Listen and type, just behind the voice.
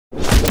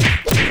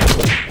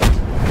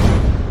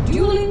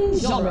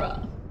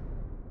genre.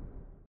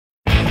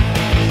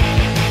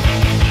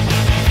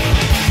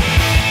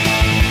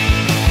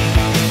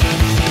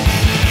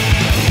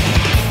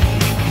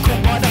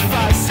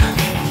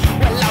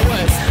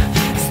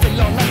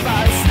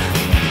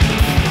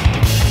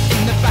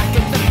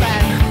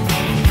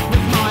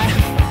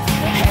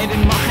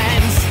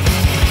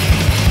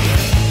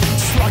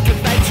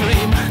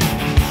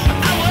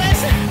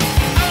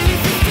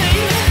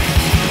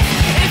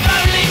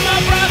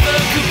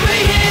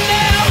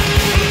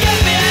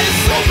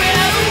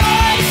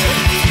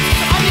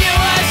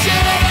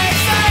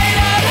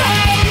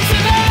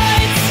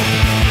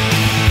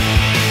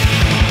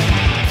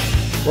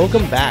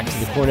 Welcome back to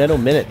the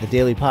Cornetto Minute, the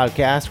daily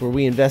podcast where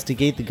we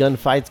investigate the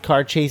gunfights,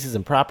 car chases,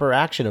 and proper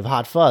action of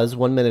Hot Fuzz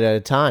 1 minute at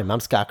a time. I'm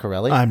Scott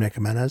Corelli. I'm Nick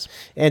Jimenez.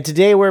 And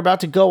today we're about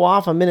to go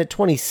off on minute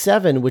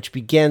 27, which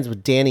begins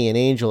with Danny and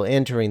Angel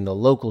entering the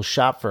local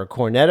shop for a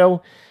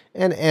cornetto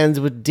and ends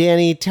with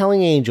Danny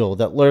telling Angel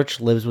that Lurch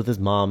lives with his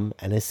mom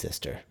and his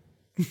sister.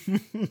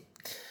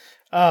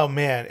 Oh,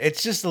 man.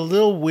 It's just a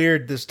little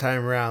weird this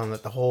time around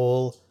that the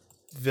whole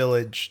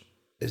village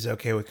is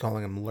okay with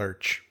calling him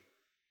Lurch.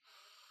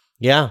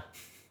 Yeah,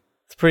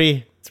 it's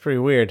pretty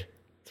weird.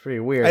 It's pretty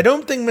weird. I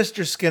don't think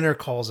Mr. Skinner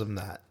calls him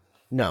that.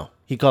 No,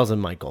 he calls him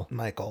Michael.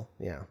 Michael.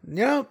 Yeah.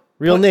 You know,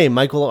 Real name,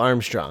 Michael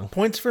Armstrong.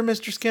 points for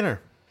Mr.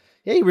 Skinner.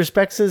 Yeah, he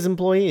respects his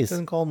employees.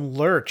 Doesn't call him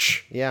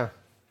Lurch. Yeah.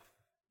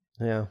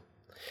 Yeah.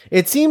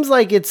 It seems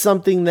like it's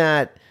something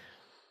that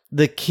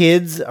the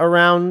kids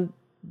around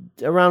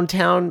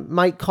town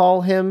might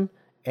call him,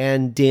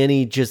 and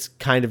Danny just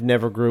kind of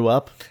never grew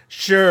up.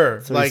 Sure.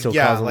 So he still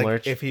calls him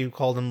Lurch. If he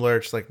called him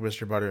Lurch, like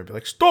Mr. Butter would be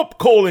like, stop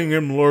calling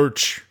him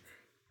Lurch.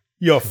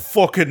 You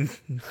fucking...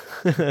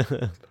 I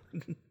don't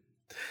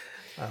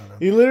know.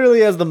 He literally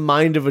has the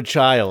mind of a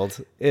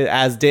child,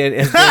 as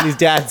Danny's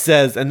dad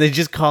says, and they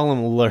just call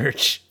him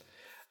Lurch.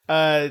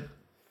 And,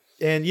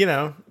 you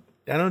know,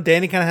 I know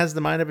Danny kind of has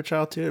the mind of a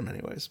child, too, in many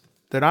ways.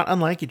 They're not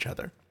unlike each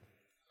other.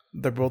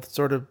 They're both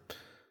sort of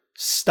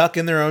stuck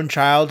in their own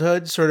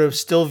childhood, sort of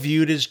still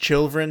viewed as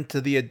children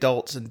to the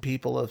adults and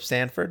people of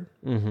Sanford.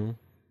 Mm-hmm.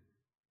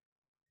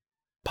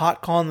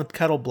 Pot calling the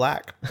kettle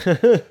black.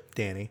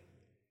 Danny.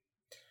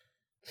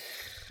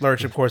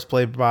 Lurch, of course,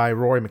 played by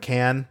Rory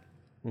McCann.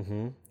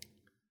 Mm-hmm.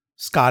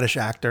 Scottish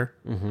actor.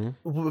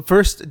 Mm-hmm.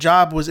 First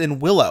job was in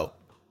Willow,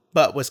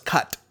 but was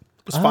cut.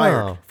 Was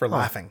fired for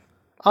laughing.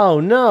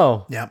 Oh,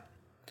 no. Yep.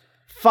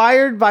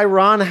 Fired by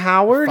Ron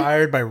Howard?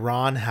 Fired by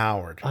Ron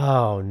Howard.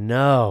 Oh,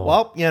 no.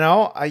 Well, you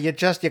know, you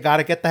got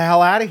to get the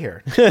hell out of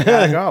here. You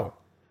got to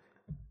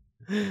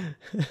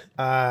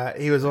go.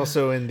 He was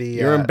also in the...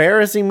 You're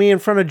embarrassing me in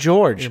front of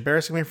George. You're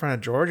embarrassing me in front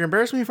of George. You're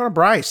embarrassing me in front of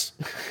Bryce.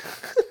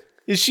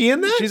 Is she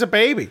in that? She's a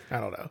baby. I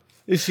don't know.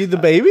 Is she the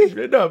baby?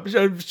 No,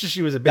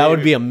 she was a baby. That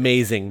would be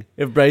amazing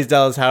if Bryce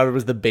Dallas Howard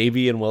was the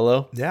baby in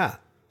Willow. Yeah.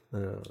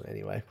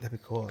 Anyway. That'd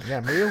be cool. Yeah,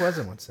 maybe it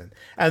wasn't once in.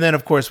 And then,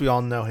 of course, we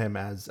all know him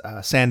as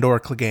Sandor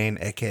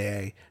Clegane,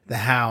 a.k.a. the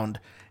Hound,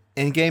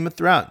 in Game of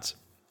Thrones.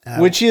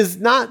 Which is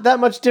not that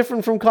much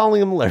different from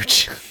calling him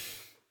Lurch.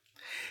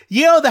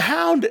 You know, the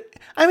Hound,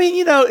 I mean,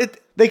 you know,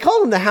 they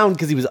called him the Hound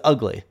because he was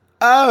ugly.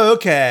 Oh,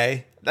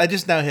 okay. I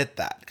just now hit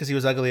that because he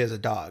was ugly as a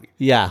dog.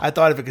 Yeah. I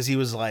thought of it because he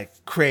was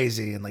like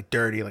crazy and like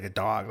dirty like a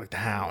dog, like the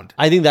Hound.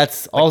 I think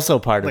that's also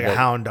part of it. Like a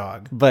hound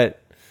dog.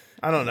 But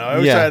I don't know.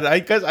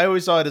 I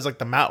always saw it as like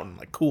the mountain,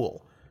 like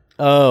cool.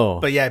 Oh.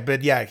 But yeah,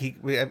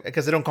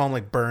 because they don't call him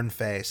like burn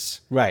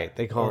face. Right.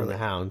 They call him the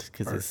Hound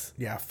because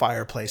he's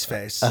fireplace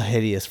face. A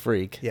hideous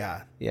freak.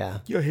 Yeah. Yeah.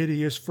 You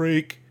hideous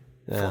freak.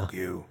 Yeah. Fuck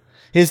you.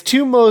 His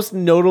two most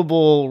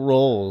notable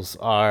roles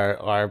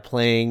are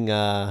playing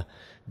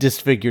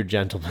disfigured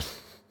gentlemen.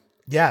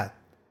 Yeah.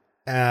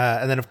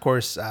 And then, of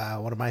course,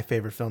 one of my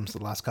favorite films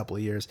the last couple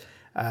of years,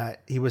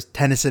 he was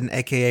Tennyson,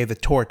 a.k.a. The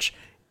Torch,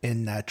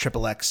 in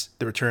Triple X,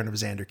 The Return of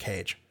Xander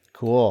Cage.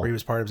 Cool. Where he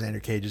was part of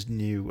Xander Cage's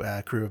new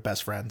crew of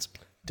best friends.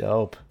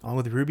 Dope. Along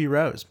with Ruby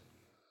Rose.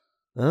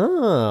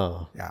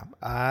 Oh. Yeah.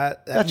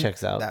 That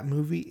checks out. That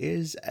movie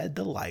is a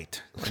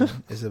delight.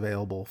 Is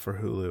available for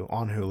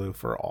on Hulu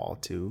for all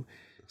to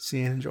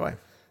see and enjoy.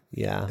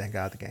 Yeah. Thank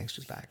God the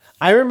gangster's back.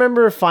 I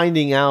remember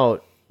finding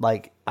out,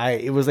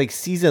 it was like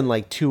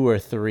season 2 or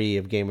 3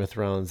 of Game of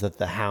Thrones that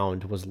the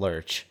Hound was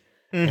Lurch.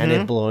 Mm-hmm. And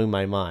it blowing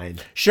my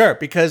mind. Sure,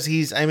 because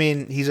he's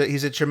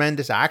a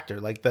tremendous actor.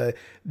 Like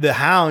the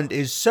Hound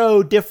is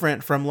so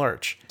different from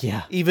Lurch.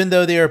 Yeah. Even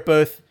though they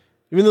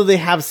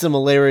have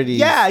similarities.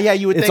 Yeah,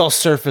 you would think. It's all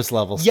surface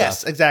level stuff.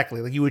 Yes,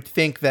 exactly. Like you would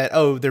think that,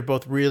 they're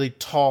both really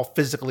tall,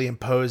 physically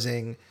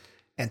imposing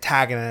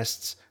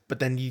antagonists, but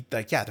then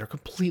they're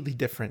completely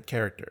different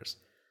characters.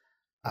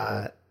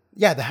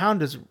 The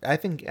Hound is I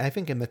think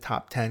in the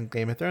top 10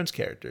 Game of Thrones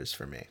characters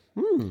for me.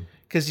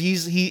 Because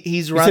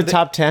he's run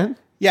top 10?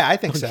 Yeah, I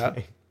think so.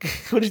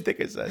 What do you think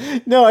I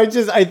said? No, I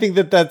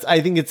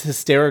think it's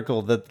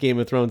hysterical that Game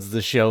of Thrones is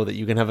a show that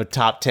you can have a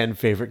top 10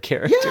 favorite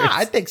characters. Yeah,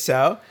 I think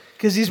so.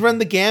 Because he's run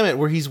the gamut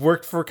where he's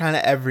worked for kind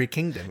of every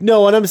kingdom.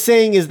 No, what I'm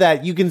saying is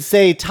that you can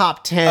say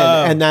top 10,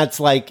 and that's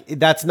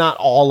not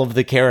all of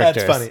the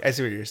characters. That's funny. I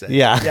see what you're saying.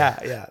 Yeah.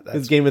 Yeah.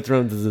 Because Game of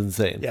Thrones is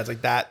insane. Yeah, it's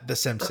like that, The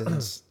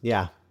Simpsons,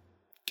 Yeah.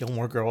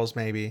 Gilmore Girls,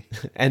 maybe.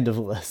 End of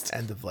list.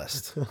 End of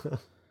list.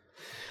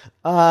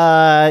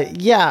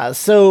 Yeah.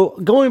 So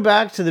going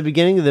back to the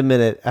beginning of the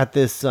minute at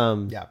this,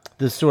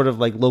 this sort of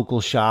like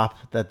local shop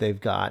that they've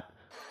got,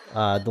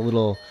 the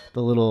little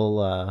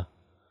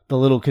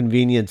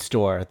convenience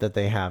store that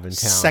they have in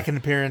town. Second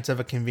appearance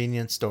of a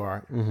convenience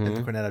store in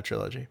the Cornetto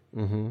trilogy.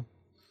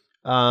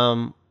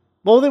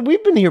 Well,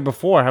 we've been here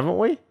before, haven't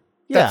we?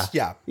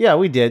 Yeah. Yeah,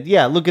 we did.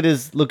 Yeah. Look at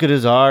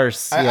his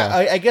arse. Yeah.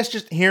 I guess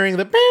just hearing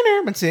the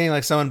banner and seeing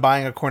like someone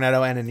buying a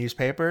Cornetto and a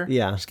newspaper.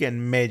 Yeah. Just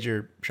getting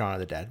major Shaun of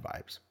the Dead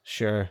vibes.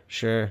 Sure.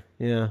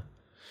 Yeah.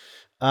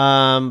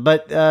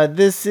 But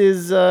this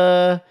is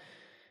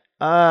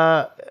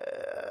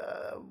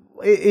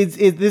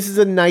this is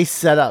a nice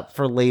setup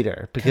for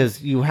later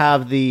because you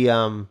have the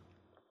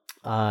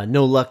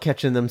no luck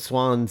catching them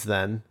swans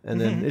then,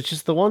 and then it's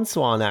just the one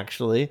swan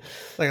actually.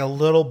 Like a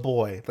little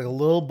boy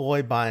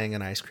buying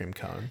an ice cream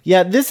cone.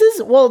 Yeah, this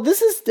is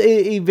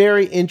a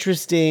very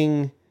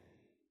interesting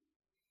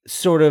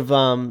sort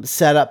of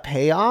setup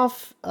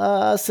payoff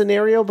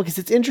scenario because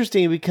it's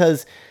interesting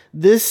because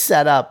this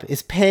setup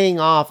is paying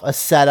off a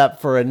setup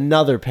for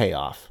another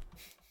payoff.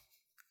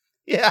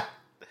 Yeah,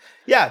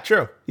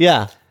 true.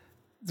 Yeah.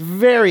 It's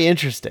very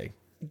interesting.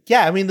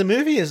 Yeah, I mean the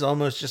movie is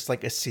almost just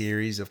like a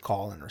series of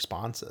call and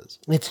responses.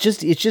 It's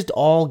just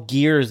all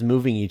gears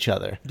moving each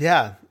other.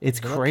 Yeah, it's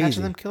crazy.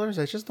 Catching them killers.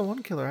 It's just the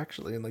one killer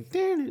actually, and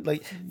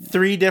like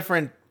three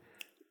different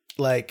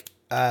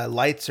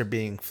lights are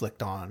being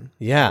flicked on.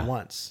 At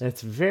once.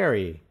 It's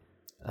very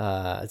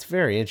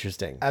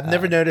interesting. I've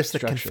never noticed the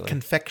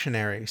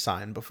confectionery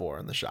sign before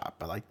in the shop.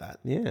 I like that.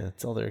 Yeah,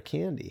 it's all their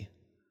candy.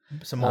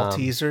 Some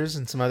Maltesers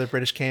and some other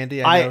British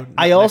candy.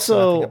 I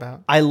also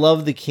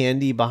love the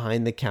candy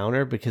behind the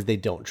counter because they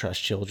don't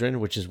trust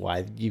children, which is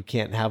why you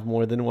can't have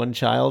more than one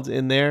child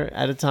in there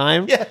at a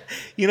time. Yeah,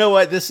 you know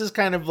what? This is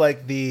kind of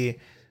like the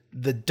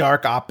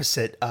dark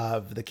opposite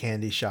of the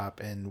candy shop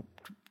in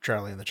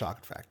Charlie and the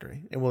Chocolate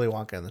Factory and Willy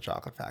Wonka and the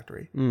Chocolate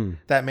Factory.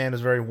 That man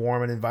is very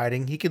warm and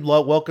inviting. He could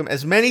welcome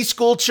as many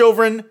school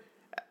children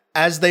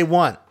as they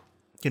want.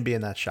 Can be in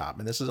that shop,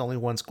 and this is only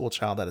one school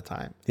child at a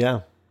time.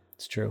 Yeah,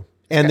 it's true.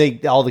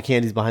 And all the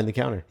candy's behind the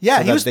counter. Yeah,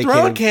 so he was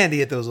throwing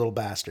candy at those little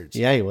bastards.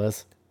 Yeah, he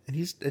was.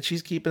 And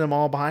she's keeping them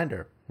all behind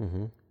her.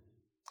 Mm-hmm.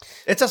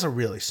 It's also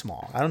really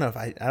small. I don't know if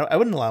I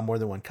wouldn't allow more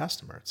than one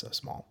customer. It's so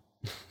small.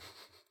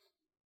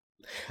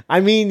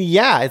 I mean,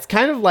 yeah, it's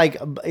kind of like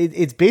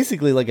it's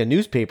basically like a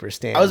newspaper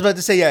stand. I was about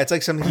to say, yeah, it's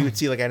like something you would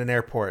see like at an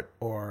airport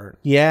or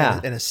in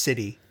a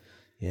city.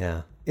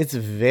 Yeah, it's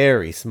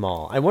very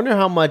small. I wonder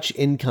how much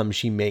income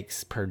she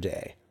makes per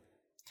day.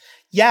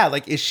 Yeah,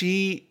 like is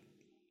she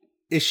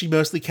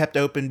mostly kept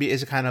open?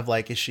 Is it kind of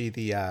like, is she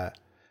the... I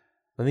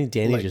think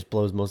Danny just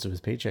blows most of his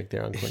paycheck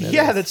there on Cornetto.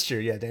 Yeah, that's true.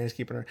 Yeah, Danny's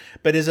keeping her.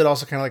 But is it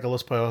also kind of like a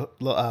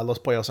Los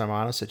Pollos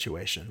Hermanos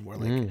situation where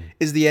like,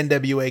 is the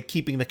NWA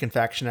keeping the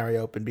confectionery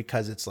open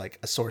because it's like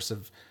a source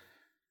of...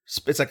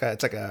 It's like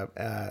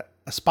a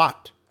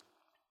spot.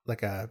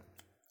 Like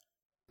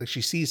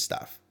she sees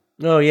stuff.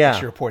 Oh, yeah.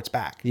 She reports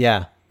back.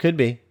 Yeah, could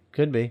be.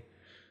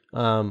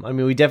 I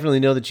mean, we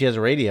definitely know that she has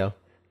a radio.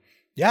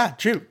 Yeah,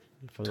 true.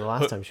 From the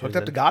last time she hooked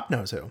up to God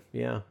knows who.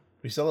 Yeah.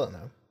 We still don't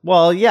know.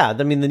 Well, yeah.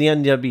 I mean, the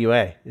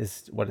NWA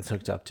is what it's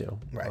hooked up to.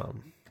 Right.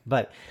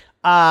 But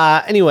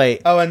anyway.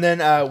 Oh, and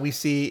then we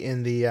see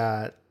in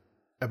the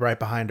right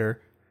behind her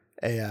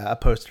a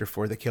poster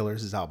for the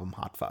Killers' album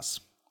Hot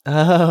Fuss.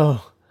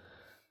 Oh,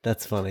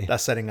 that's funny.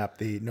 That's setting up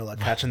the no luck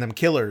catching them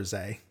killers,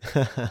 eh?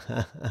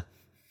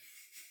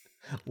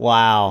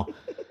 Wow.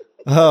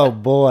 Oh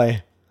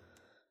boy.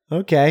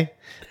 Okay.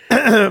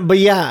 But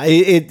yeah,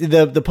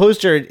 the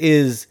poster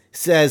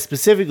says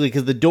specifically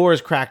because the door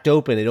is cracked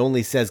open. It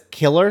only says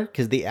killer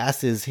because the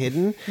S is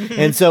hidden,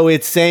 and so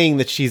it's saying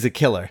that she's a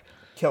killer.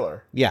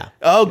 Killer. Yeah.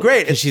 Oh,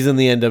 great! Because she's in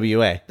the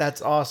NWA.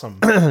 That's awesome.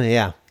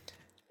 Yeah.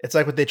 It's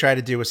like what they try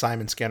to do with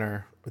Simon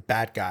Skinner with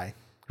Bad Guy.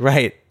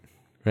 Right.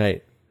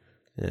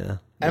 Yeah.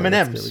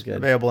 M&M's really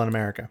available in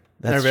America.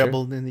 They're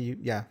available in the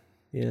Yeah,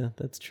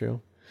 that's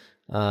true.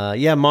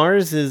 Yeah,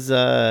 Mars is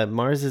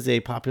a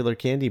popular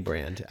candy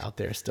brand out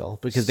there still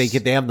because they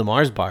have the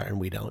Mars bar and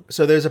we don't.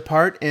 So there's a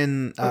part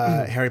in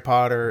Harry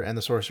Potter and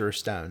the Sorcerer's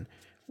Stone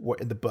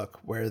in the book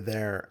where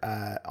they're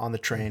on the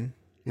train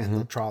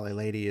and the trolley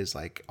lady is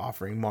like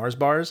offering Mars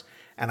bars,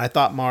 and I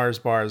thought Mars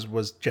bars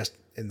was just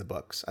in the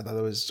books. I thought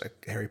it was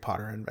a Harry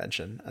Potter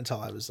invention until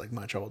I was like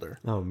much older.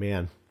 Oh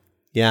man,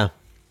 yeah,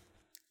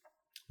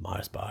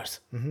 Mars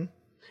bars. Mm-hmm.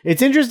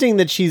 It's interesting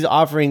that she's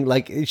offering,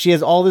 like, she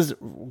has all this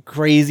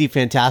crazy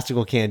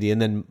fantastical candy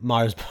and then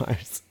Mars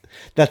bars.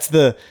 That's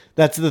the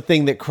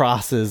thing that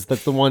crosses.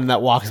 That's the one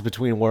that walks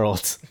between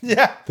worlds.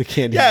 Yeah. The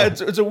candy bar.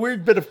 Bar. It's a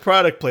weird bit of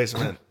product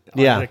placement on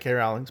J.K.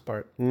 Rowling's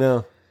part.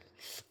 No.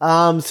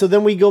 So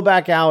then we go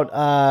back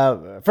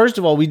out. First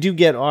of all, we do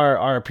get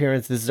our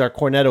appearance. This is our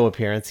Cornetto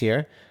appearance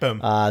here. Boom.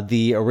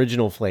 The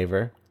original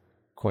flavor,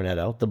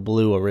 Cornetto, the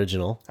blue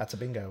original. That's a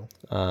bingo.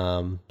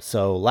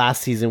 So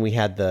last season we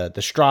had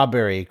the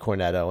strawberry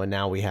Cornetto, and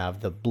now we have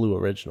the blue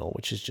original,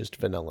 which is just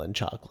vanilla and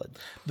chocolate.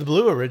 The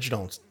blue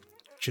original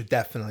should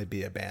definitely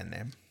be a band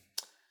name.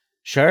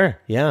 Sure,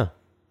 yeah.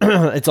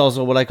 It's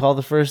also what I call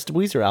the first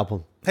Weezer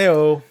album.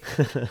 Hey-o.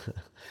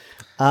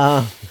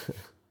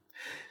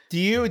 Do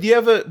you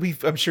have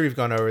I'm sure we've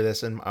gone over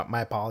this, and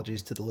my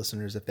apologies to the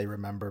listeners if they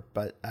remember,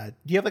 but do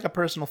you have like a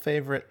personal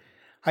favorite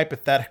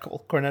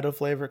hypothetical Cornetto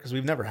flavor? Because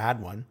we've never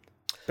had one.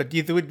 But do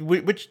you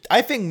which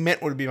I think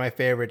mint would be my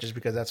favorite, just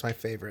because that's my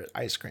favorite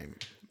ice cream.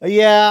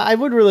 Yeah, I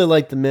would really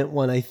like the mint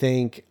one, I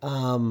think.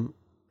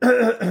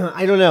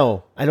 I don't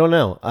know.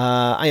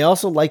 I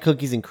also like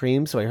cookies and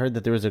cream, so I heard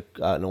that there was an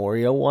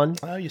Oreo one.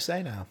 Oh, you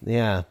say now.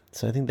 Yeah,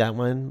 so I think that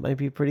one might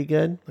be pretty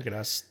good. Look at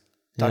us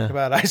talking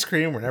about ice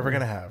cream we're never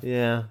gonna have.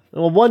 Yeah.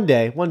 Well, one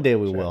day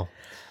we will.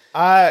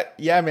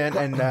 Yeah, man,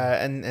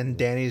 and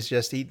Danny's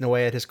just eating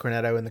away at his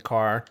Cornetto in the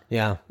car.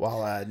 Yeah.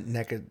 While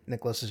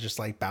Nicholas is just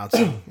like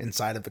bouncing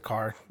inside of the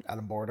car out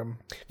of boredom.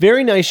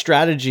 Very nice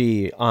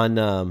strategy on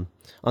the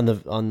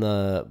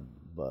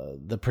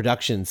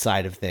production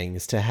side of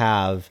things to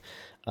have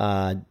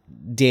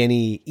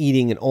Danny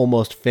eating an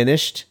almost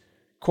finished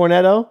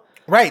Cornetto.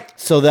 Right.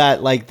 So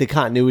that like the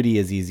continuity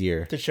is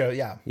easier to show.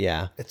 Yeah.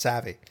 Yeah. It's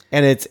savvy.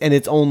 And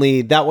it's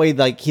only that way,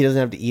 like he doesn't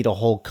have to eat a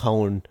whole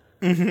cone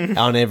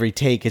on every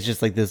take. It's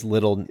just like this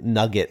little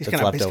nugget that's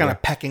left over. He's kind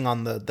of pecking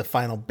on the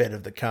final bit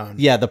of the cone.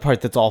 Yeah, the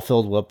part that's all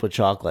filled up with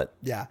chocolate.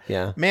 Yeah.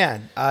 Yeah.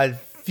 Man,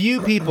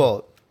 few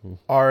people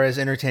are as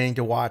entertaining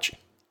to watch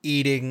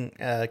eating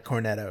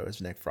Cornetto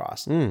as Nick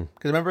Frost. Because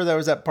remember there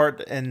was that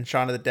part in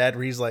Shaun of the Dead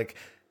where he's like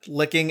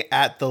licking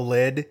at the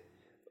lid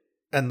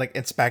and like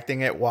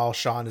inspecting it while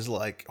Shaun is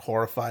like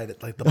horrified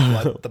at like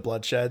the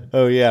bloodshed.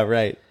 Oh yeah,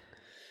 right.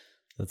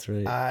 That's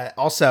right.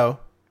 Also,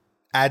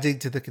 adding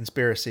to the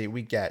conspiracy,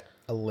 we get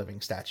a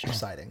living statue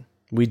sighting.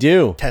 We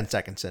do. 10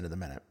 seconds into the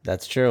minute.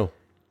 That's true.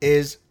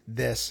 Is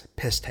this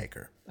piss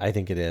taker? I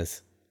think it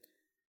is.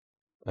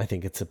 I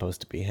think it's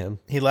supposed to be him.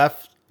 He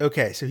left.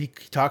 Okay, so he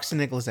talks to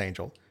Nicholas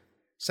Angel,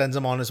 sends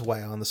him on his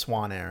way on the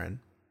Swan errand,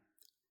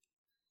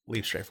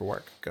 leaves straight for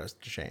work, goes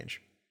to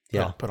change.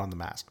 Put on the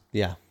mask.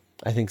 Yeah,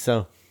 I think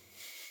so.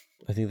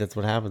 I think that's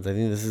what happens. I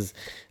think this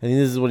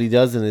is what he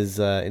does in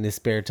his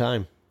spare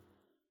time.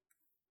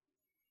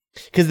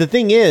 Because the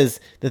thing is,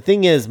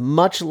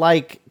 much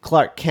like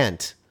Clark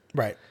Kent,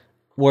 right,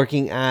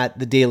 working at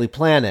the Daily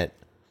Planet,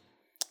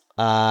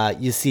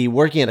 you see,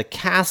 working at a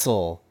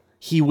castle,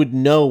 he would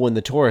know when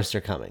the tourists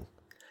are coming.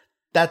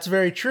 That's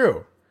very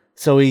true.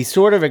 So he's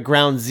sort of at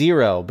ground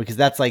zero because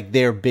that's like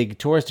their big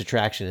tourist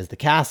attraction is the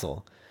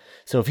castle.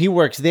 So if he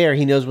works there,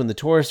 he knows when the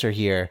tourists are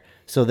here.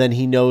 So then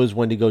he knows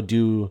when to go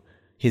do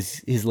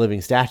his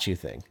living statue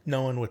thing.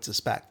 No one would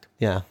suspect.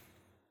 Yeah.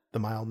 The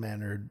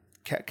mild-mannered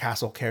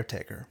castle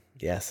caretaker.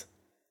 Yes.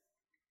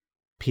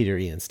 Peter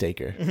Ian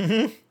Staker.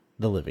 Mm-hmm.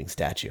 The living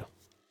statue.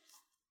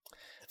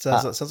 It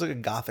sounds like a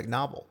gothic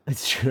novel.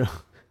 It's true.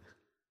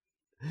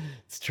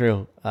 It's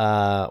true.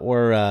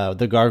 Or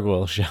the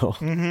Gargoyle Show.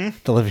 Mm-hmm.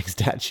 The living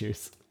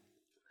statues.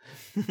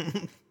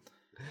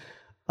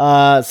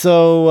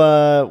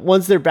 So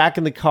once they're back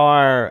in the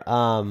car,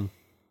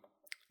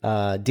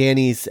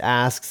 Danny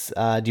asks,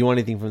 do you want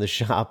anything from the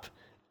shop?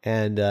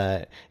 And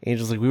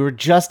Angel's like, we were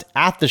just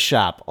at the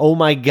shop. Oh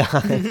my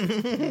God.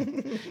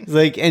 He's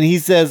like, and he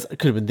says, I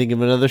could have been thinking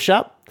of another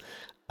shop.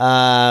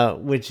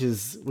 Which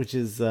is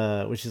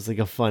like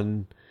a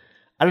fun,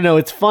 I don't know.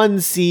 It's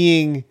fun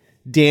seeing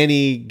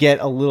Danny get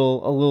a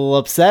little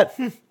upset.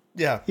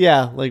 Yeah.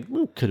 Yeah. Like,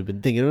 could have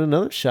been thinking of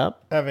another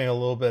shop. Having a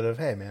little bit of,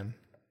 hey man.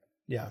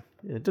 Yeah.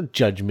 Don't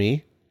judge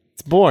me.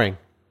 It's boring.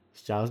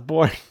 This job's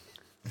boring.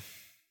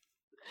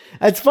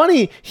 It's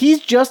funny.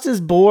 He's just as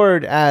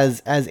bored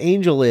as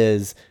Angel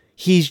is.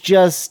 He's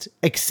just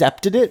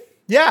accepted it.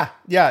 Yeah.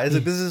 Yeah. It's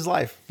like, this is his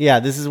life. Yeah.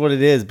 This is what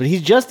it is. But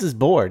he's just as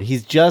bored.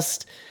 He's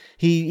just,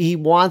 he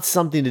wants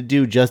something to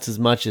do just as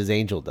much as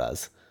Angel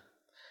does.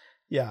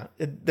 Yeah.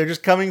 They're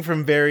just coming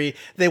from they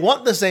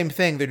want the same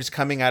thing. They're just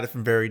coming at it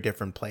from very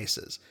different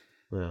places.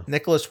 Yeah.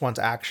 Nicholas wants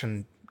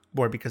action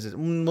more because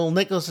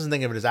Nicholas doesn't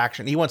think of it as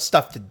action. He wants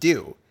stuff to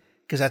do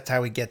because that's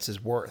how he gets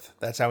his worth.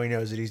 That's how he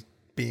knows that he's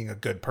being a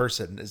good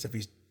person, is if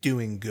he's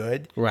doing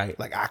good, right?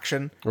 Like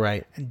action,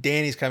 right? And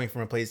Danny's coming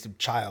from a place of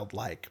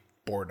childlike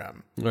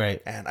boredom, right?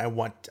 And I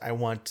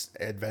want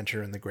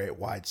adventure in the great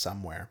wide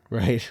somewhere,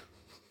 right?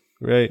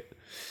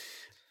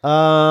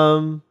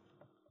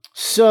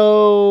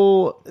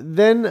 So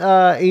then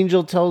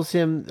Angel tells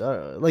him,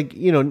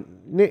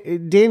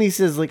 Danny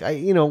says,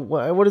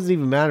 what does it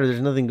even matter?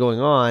 There's nothing going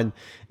on.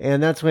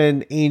 And that's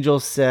when Angel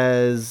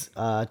says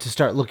to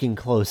start looking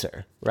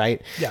closer,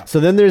 right? Yeah. So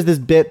then there's this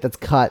bit that's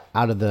cut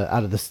out of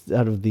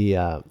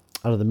the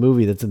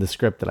movie that's in the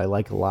script that I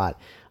like a lot.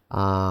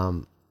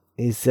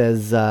 He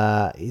says,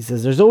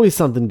 there's always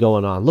something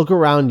going on. Look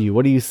around you.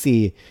 What do you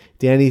see?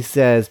 Danny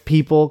says,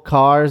 people,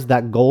 cars,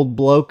 that gold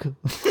bloke.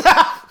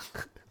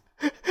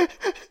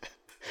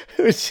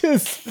 Which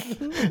is,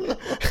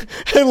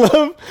 I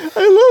love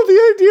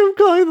the idea of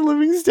calling the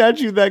living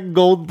statue that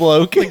gold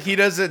bloke. Like he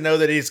doesn't know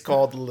that he's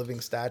called the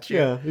living statue.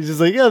 Yeah, he's just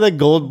like, yeah, that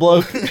gold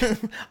bloke.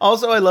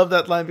 Also, I love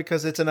that line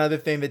because it's another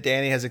thing that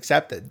Danny has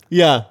accepted.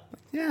 Yeah,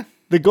 Yeah,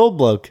 the gold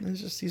bloke.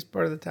 it's just he's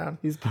part of the town.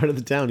 He's part of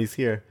the town. He's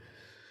here.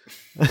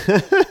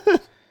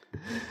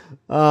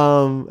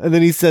 And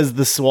then he says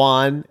the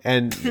swan,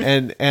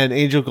 and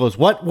Angel goes,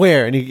 "What?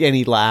 Where?" And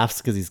he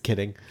laughs because he's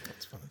kidding.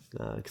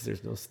 Because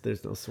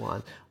there's no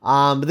swan.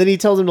 But then he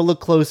tells him to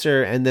look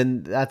closer, and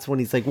then that's when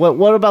he's like,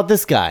 "What about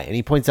this guy?" And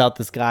he points out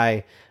this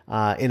guy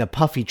in a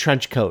puffy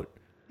trench coat,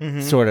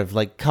 sort of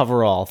like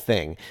coverall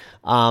thing.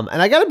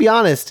 And I got to be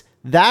honest,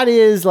 that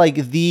is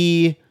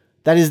the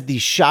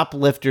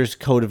shoplifter's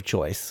coat of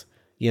choice.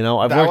 You know,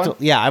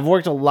 I've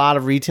worked a lot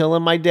of retail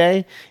in my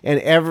day,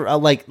 and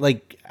like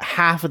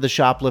half of the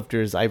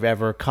shoplifters I've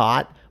ever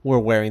caught were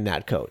wearing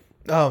that coat.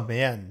 Oh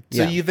man!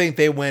 So you think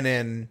they went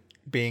in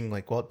being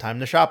like, well, time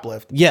to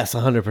shoplift? Yes,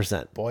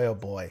 100%. Boy, oh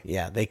boy.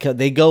 Yeah,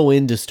 they go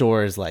into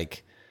stores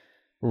like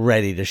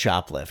ready to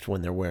shoplift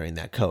when they're wearing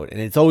that coat, and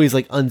it's always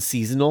like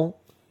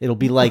unseasonal. It'll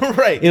be like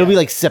be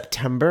like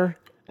September,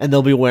 and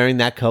they'll be wearing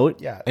that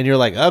coat. Yeah, and you're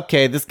like,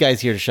 okay, this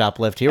guy's here to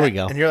shoplift. Here we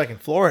go. And you're like in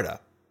Florida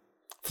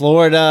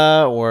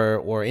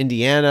or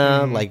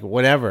Indiana, like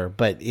whatever,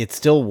 but it's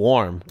still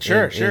warm.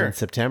 Sure. In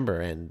September,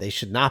 and they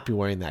should not be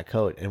wearing that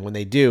coat. And when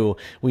they do,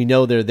 we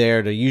know they're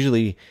there to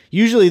usually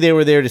they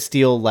were there to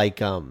steal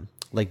like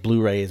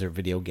Blu-rays or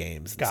video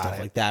games and stuff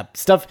like that.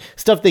 Stuff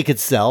they could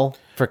sell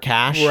for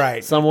cash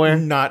somewhere.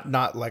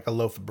 Not like a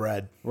loaf of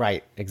bread.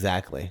 Right.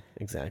 Exactly.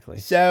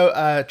 So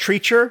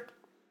Treacher,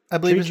 I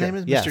believe his name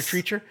is yes.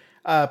 Mr.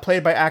 Treacher,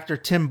 played by actor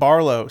Tim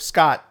Barlow.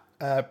 Scott,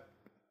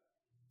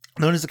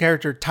 known as the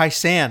character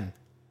Tysan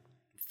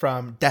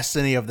from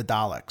Destiny of the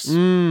Daleks.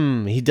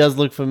 He does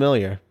look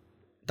familiar.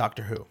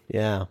 Doctor Who.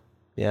 Yeah,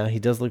 he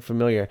does look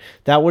familiar.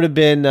 That would have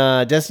been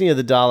Destiny of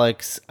the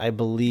Daleks, I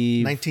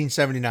believe.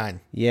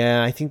 1979.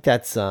 Yeah, I think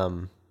that's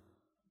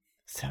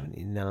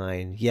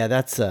 79. Yeah,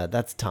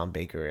 that's Tom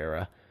Baker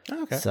era.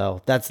 Okay.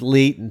 So that's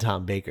late in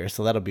Tom Baker,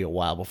 so that'll be a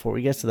while before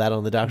we get to that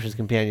on The Doctor's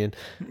Companion.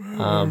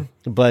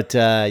 But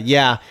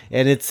yeah,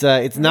 and it's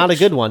not a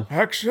good one.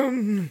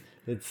 Action.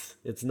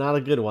 It's not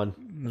a good one.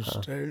 The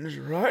stage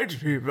right,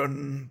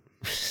 even.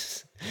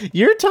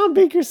 Your Tom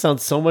Baker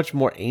sounds so much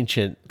more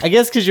ancient. I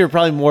guess because you're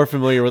probably more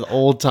familiar with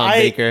old Tom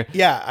Baker.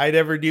 Yeah, I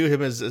never knew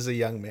him as a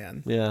young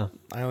man. Yeah.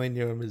 I only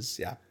knew him as,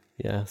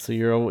 Yeah,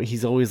 so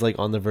he's always like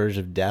on the verge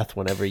of death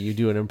whenever you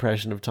do an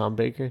impression of Tom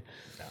Baker.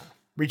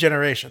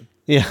 Regeneration.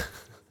 Yeah.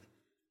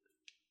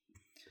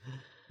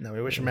 No,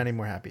 we wish him many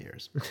more happy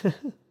years.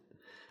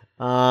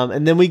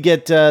 And then we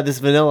get this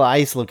Vanilla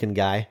Ice looking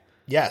guy.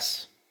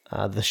 Yes.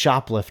 The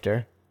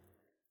shoplifter,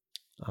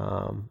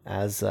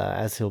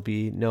 as he'll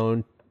be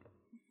known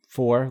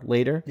for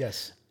later.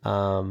 Yes.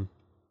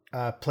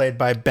 Played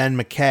by Ben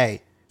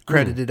McKay,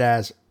 credited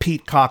as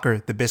Pete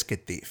Cocker, the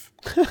biscuit thief.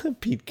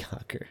 Pete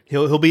Cocker.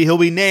 He'll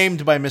be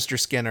named by Mr.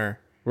 Skinner.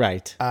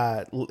 Right.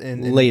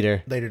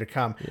 Later to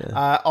come.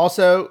 Yeah.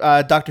 Also,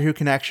 Doctor Who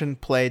Connection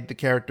played the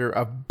character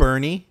of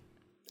Bernie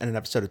in an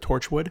episode of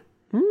Torchwood.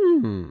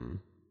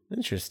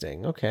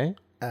 Interesting. Okay.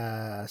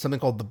 Something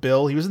called The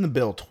Bill. He was in The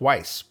Bill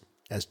twice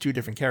as two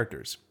different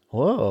characters.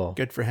 Whoa.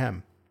 Good for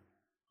him.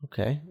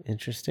 Okay.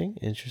 Interesting.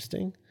 Yeah,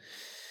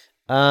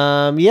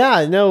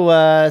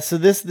 no, so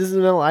this is a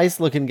Vanilla Ice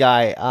looking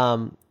guy.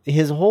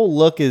 His whole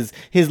look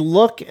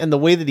and the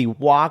way that he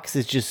walks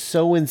is just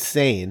so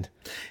insane.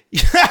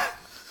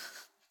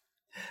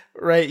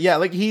 Right. Yeah.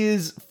 Like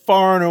he's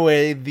far and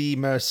away the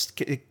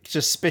most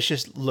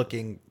suspicious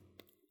looking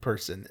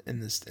person in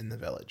the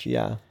village.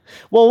 Yeah.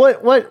 Well,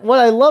 what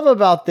I love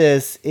about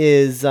this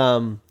is,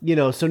 so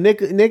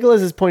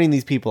Nicholas is pointing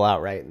these people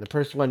out, right? And the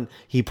first one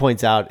he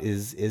points out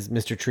is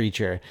Mr.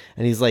 Treacher,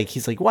 and he's like,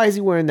 why is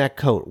he wearing that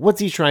coat? What's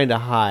he trying to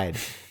hide?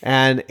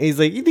 And he's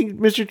like, you think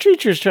Mr.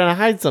 Treacher's trying to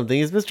hide something?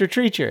 He's Mr.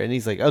 Treacher, and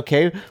he's like,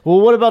 okay,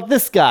 well, what about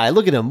this guy?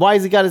 Look at him. Why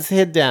has he got his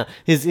head down,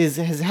 his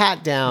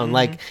hat down? Mm-hmm.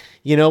 Like,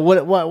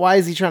 why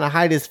is he trying to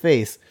hide his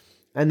face?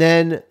 And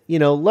then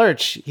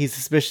Lurch, he's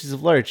suspicious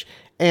of Lurch,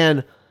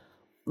 and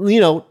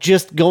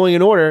just going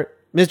in order,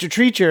 Mr.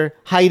 Treacher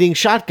hiding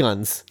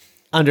shotguns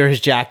under his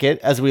jacket,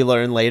 as we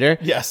learn later.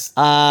 Yes.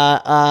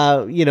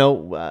 Mr.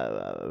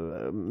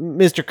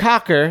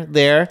 Cocker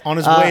there on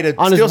his way to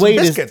steal some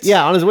biscuits.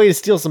 On his way to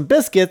steal some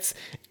biscuits,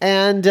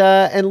 and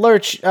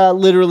Lurch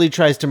literally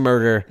tries to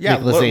murder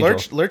Nicholas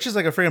Angel. Lurch is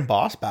like a freaking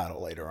boss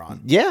battle later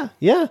on. Yeah.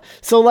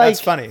 So like,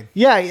 that's funny.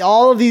 Yeah,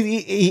 all of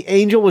these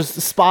Angel was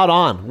spot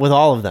on with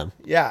all of them.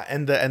 Yeah,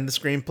 and the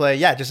screenplay.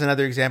 Yeah, just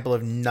another example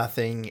of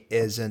nothing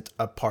isn't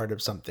a part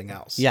of something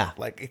else. Yeah,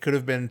 like it could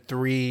have been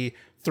 3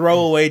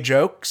 throwaway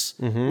jokes,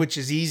 which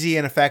is easy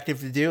and effective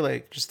to do,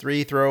 like just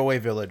 3 throwaway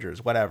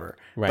villagers, whatever.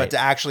 Right. But to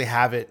actually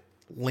have it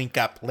link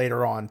up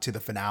later on to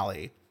the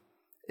finale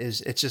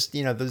it's just,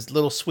 those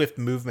little swift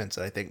movements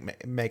that I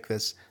think make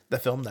this the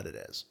film that it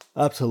is.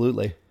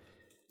 Absolutely.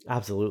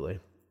 Absolutely.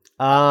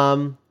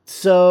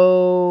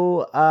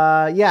 So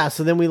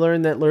then we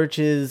learn that Lurch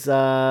is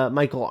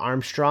Michael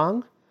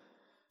Armstrong.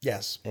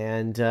 Yes.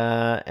 And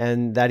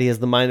that he has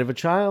the mind of a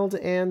child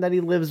and that he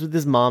lives with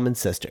his mom and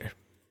sister.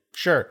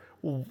 Sure.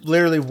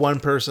 Literally one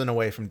person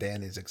away from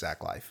Danny's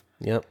exact life.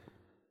 Yep.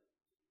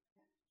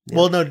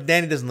 Well, no,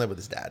 Danny doesn't live with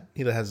his dad.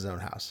 He has his own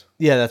house.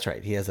 Yeah, that's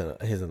right. He has an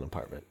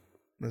apartment.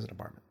 There's an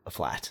apartment. A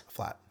flat. A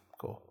flat.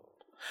 Cool.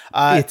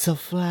 It's a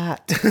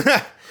flat.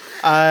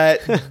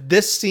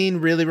 This scene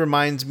really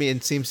reminds me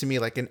and seems to me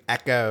like an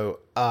echo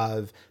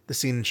of the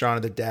scene in Shaun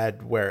of the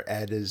Dead where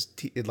Ed is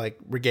like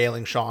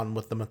regaling Shaun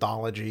with the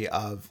mythology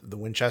of the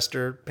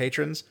Winchester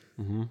patrons.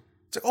 Mm-hmm.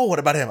 It's like, oh, what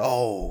about him?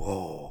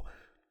 Oh,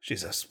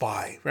 she's a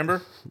spy.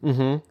 Remember?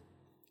 Mm-hmm.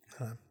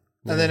 And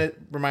then it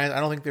reminds. I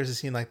don't think there's a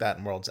scene like that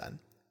in World's End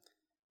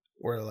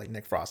where like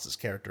Nick Frost's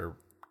character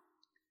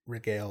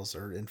regales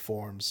or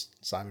informs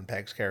Simon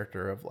Pegg's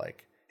character of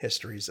like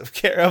histories of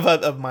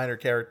minor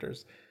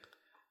characters.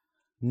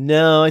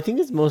 No, I think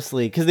it's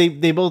mostly because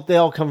they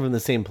all come from the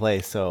same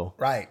place. So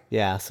right,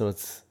 yeah, so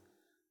it's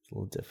a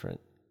little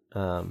different.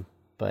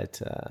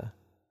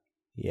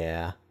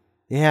 Yeah,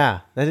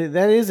 that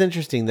is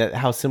interesting that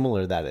how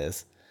similar that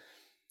is.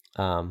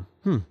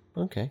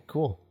 Okay,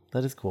 cool.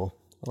 That is cool.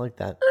 I like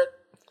that.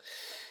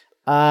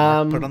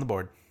 Put it on the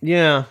board.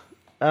 Yeah.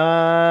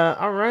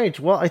 All right.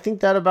 Well, I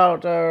think that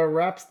about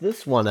wraps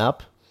this one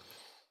up.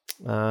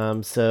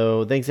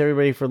 So thanks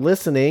everybody for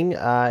listening.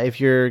 If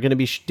you're going to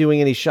be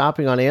doing any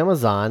shopping on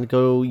Amazon,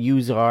 go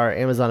use our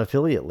Amazon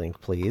affiliate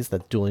link, please.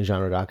 That's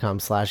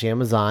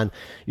duelinggenre.com/Amazon.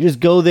 You just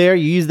go there,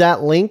 you use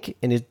that link,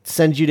 and it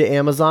sends you to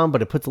Amazon,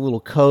 but it puts a little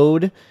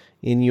code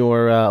in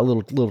your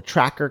little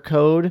tracker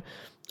code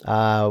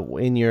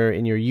in your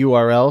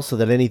URL so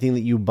that anything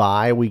that you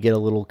buy, we get a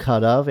little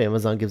cut of.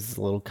 Amazon gives us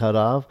a little cut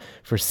of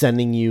for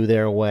sending you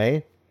their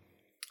way.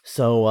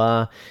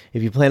 So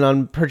if you plan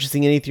on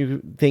purchasing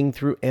anything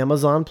through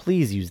Amazon,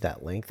 please use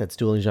that link. That's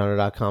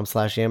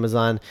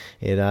duelinggenre.com/Amazon.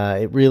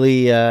 It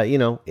really,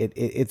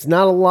 it's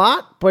not a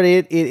lot, but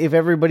if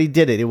everybody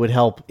did it, it would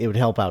help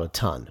out a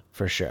ton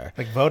for sure.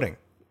 Like voting.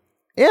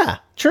 Yeah,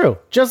 true.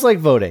 Just like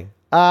voting.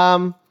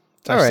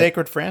 It's our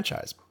sacred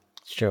franchise.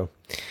 It's true.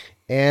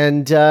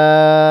 And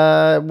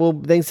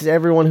thanks to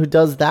everyone who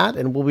does that.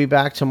 And we'll be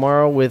back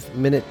tomorrow with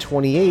minute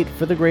 28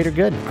 for the greater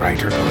good.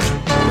 Greater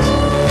good.